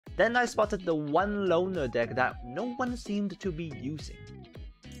Then I spotted the one loner deck that no one seemed to be using.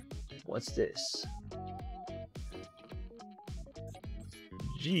 What's this?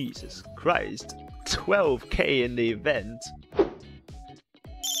 Jesus Christ, 12k in the event.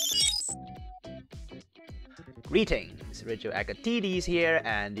 Greetings, Rigil Agateiades here,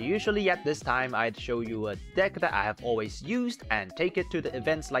 and usually at this time I'd show you a deck that I have always used and take it to the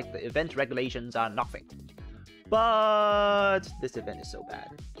events like the event regulations are nothing. But this event is so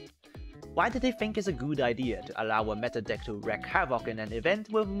bad. Why did they think it's a good idea to allow a meta deck to wreak havoc in an event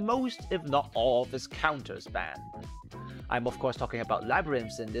with most, if not all, of its counters banned? I'm of course talking about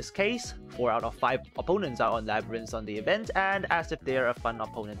Labyrinths in this case. 4 out of 5 opponents are on Labyrinths on the event, and as if they're a fun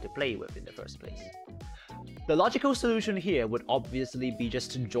opponent to play with in the first place. The logical solution here would obviously be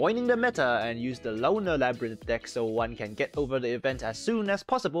just joining the meta and use the loner Labyrinth deck so one can get over the event as soon as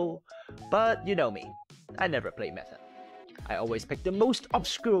possible, but you know me, I never play meta. I always pick the most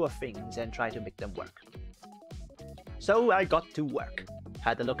obscure things and try to make them work. So I got to work,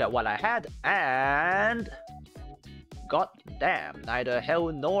 had a look at what I had, and god damn, neither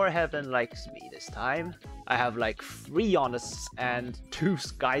hell nor heaven likes me this time. I have like 3 Honest and 2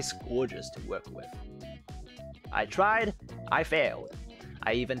 Sky Scourges to work with. I tried, I failed.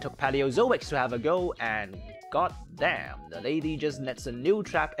 I even took Paleozoics to have a go, and god damn, the lady just nets a new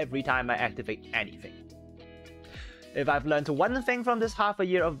trap every time I activate anything. If I've learned one thing from this half a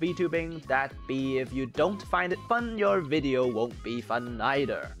year of VTubing, that be if you don't find it fun, your video won't be fun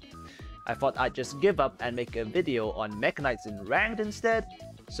either. I thought I'd just give up and make a video on Mech Knights in Ranked instead,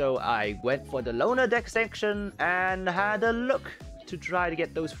 so I went for the loner deck section and had a look to try to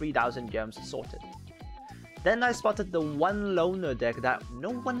get those 3000 gems sorted. Then I spotted the one loner deck that no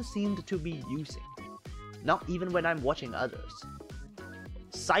one seemed to be using, not even when I'm watching others.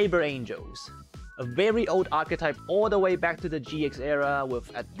 Cyber Angels, a very old archetype all the way back to the GX era with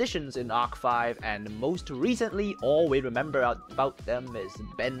additions in Arc 5, and most recently all we remember about them is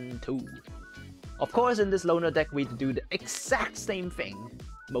Ben 2. Of course in this loner deck we do the exact same thing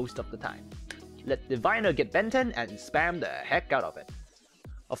most of the time. Let Diviner get Ben 10 and spam the heck out of it.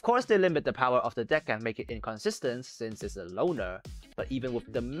 Of course they limit the power of the deck and make it inconsistent since it's a loner, but even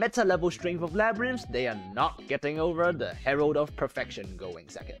with the meta level strength of Labyrinths, they are not getting over the Herald of Perfection going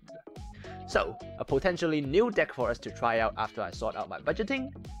second. So, a potentially new deck for us to try out after I sort out my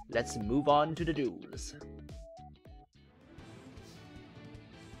budgeting. Let's move on to the duels.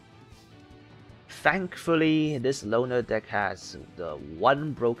 Thankfully, this loner deck has the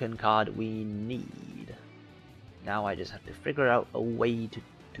one broken card we need. Now I just have to figure out a way to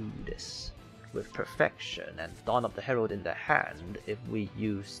do this. With Perfection and Dawn of the Herald in the hand, if we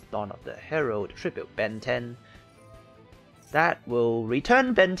use Dawn of the Herald, tribute Ben 10, that will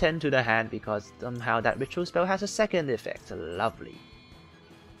return Ben 10 to the hand because somehow that ritual spell has a second effect. Lovely.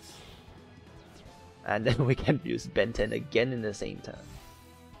 And then we can use Ben 10 again in the same turn.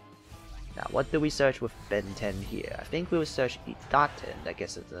 Now what do we search with Ben 10 here? I think we will search Idaten, I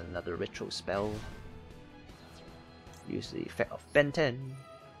guess it's another ritual spell. Use the effect of Ben 10.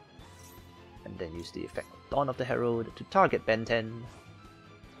 And then use the effect of Dawn of the Herald to target Ben 10.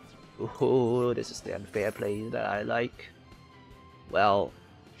 Ooh, this is the unfair play that I like. Well,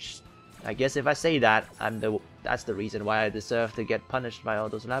 I guess if I say that, that's the reason why I deserve to get punished by all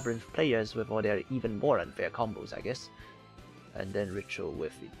those Labyrinth players with all their even more unfair combos, I guess. And then Ritual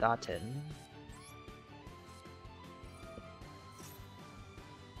with Idaten.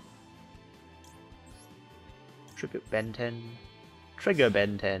 Tribute Ben 10. Trigger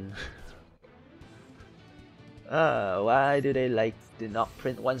Ben 10. Why do they like to not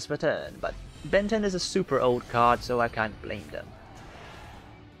print once per turn? But Ben 10 is a super old card, so I can't blame them.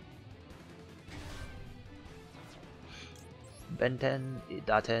 Ben 10,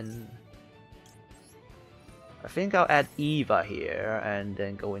 Idaten. I think I'll add Eva here and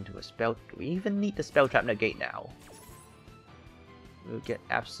then go into a spell. Do we even need the spell trap negate now? We'll get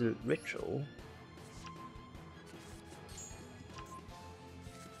Absolute Ritual.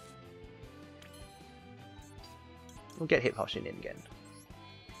 We'll get Hip Potion in again.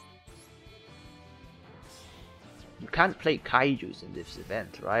 You can't play Kaijus in this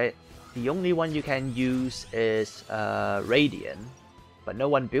event, right? The only one you can use is Radiant, but no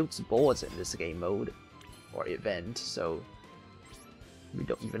one builds boards in this game mode or event, so we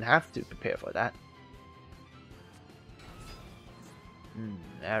don't even have to prepare for that.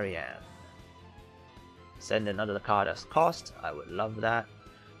 Ariane. Send another card as cost. I would love that.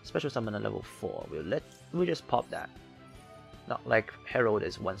 Special summon at level 4. We'll just pop that. Not like Herald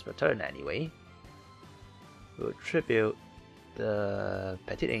is once per turn anyway. We'll tribute the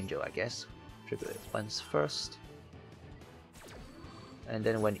Petite Angel, I guess. Tribute it once first. And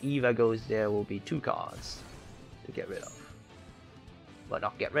then when Eva goes, there will be 2 cards to get rid of. Well,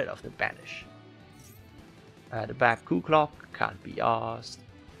 not get rid of, to banish. At the back, Cool Clock, can't be asked.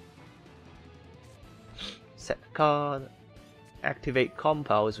 Set card. Activate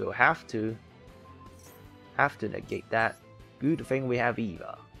Compulse, we'll have to negate that. Good thing we have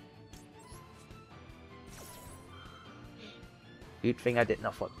Eva. Good thing I did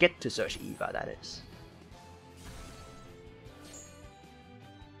not forget to search Eva, that is.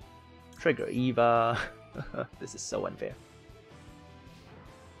 Trigger Eva. This is so unfair.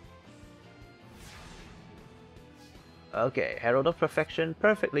 Okay, Herald of Perfection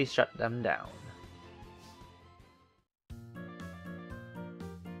perfectly shut them down.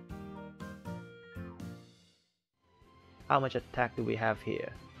 How much attack do we have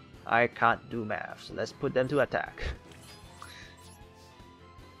here? I can't do math, so let's put them to attack.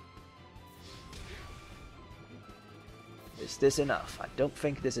 Is this enough? I don't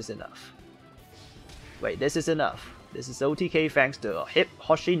think this is enough. Wait, this is enough. This is OTK thanks to Hip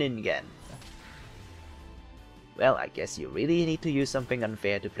Hoshi Ningen. Well, I guess you really need to use something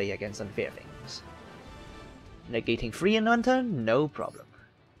unfair to play against unfair things. Negating 3 in 1 turn? No problem.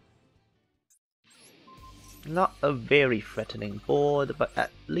 Not a very threatening board, but at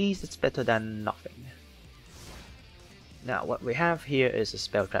least it's better than nothing. Now, what we have here is a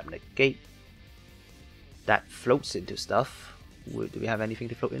Spell Trap Negate that floats into stuff. Do we have anything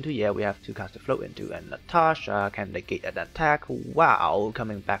to float into? Yeah, we have 2 cards to float into, and Natasha can negate an attack while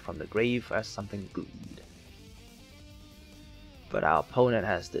coming back from the grave as something good. But our opponent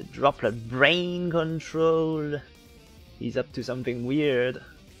has the Droplet Brain Control. He's up to something weird.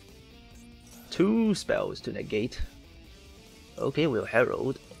 2 spells to negate. Okay, we'll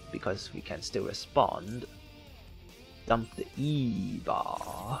Herald, because we can still respond. Dump the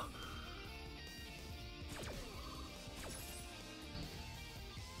Eva.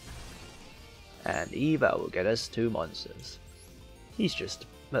 And Eva will get us 2 monsters. He's just...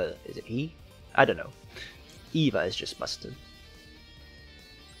 is it he? I don't know. Eva is just busted.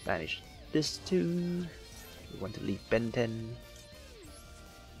 Banish this 2. We want to leave Ben 10.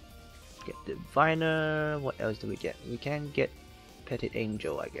 Get Diviner. What else do we get? We can get Petit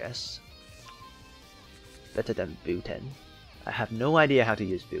Angel, I guess. Better than Buten. I have no idea how to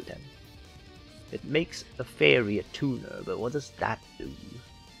use Buten. It makes a fairy a tuner, but what does that do?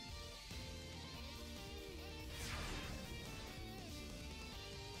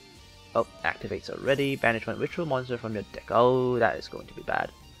 Oh, activates already. Banishment Ritual monster from your deck. Oh, that is going to be bad.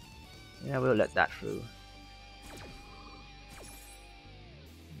 Yeah, we'll let that through.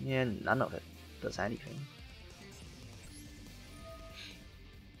 Yeah, none of it does anything.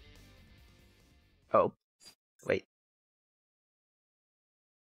 Oh, wait.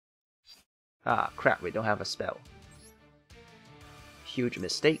 Ah, crap, we don't have a spell. Huge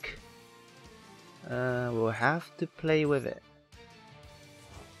mistake. We'll have to play with it.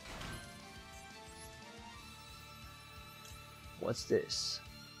 What's this?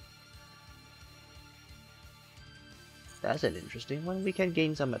 That's an interesting one. We can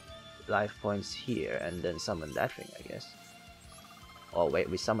gain some life points here and then summon that thing, I guess. Oh wait,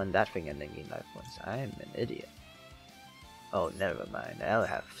 we summon that thing and then gain life points. I'm an idiot. Oh, never mind. I'll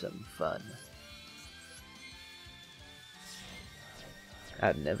have some fun.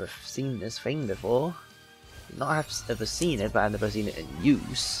 I've never seen this thing before. Not have ever seen it, but I've never seen it in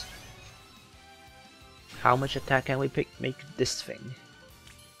use. How much attack can we make this thing?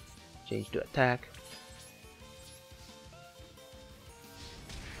 Change to attack.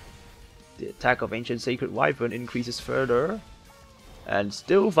 The attack of Ancient Sacred Wyvern increases further. And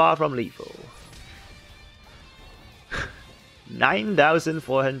still far from lethal.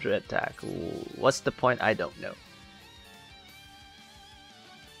 9,400 attack. Ooh, what's the point? I don't know.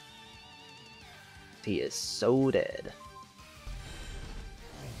 He is so dead.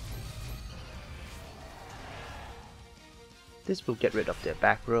 This will get rid of their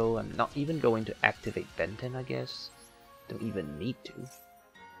back row. I'm not even going to activate Benton, I guess. Don't even need to.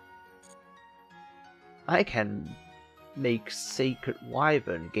 I can make Sacred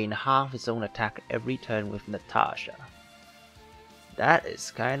Wyvern gain half its own attack every turn with Natasha. That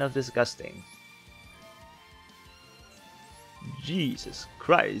is kind of disgusting. Jesus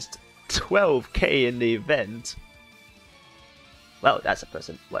Christ, 12k in the event. Well, that's a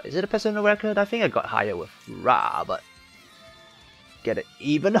person. What is it? A personal record? I think I got higher with Ra, but get it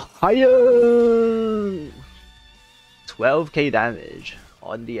even higher. 12k damage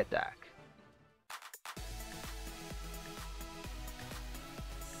on the attack.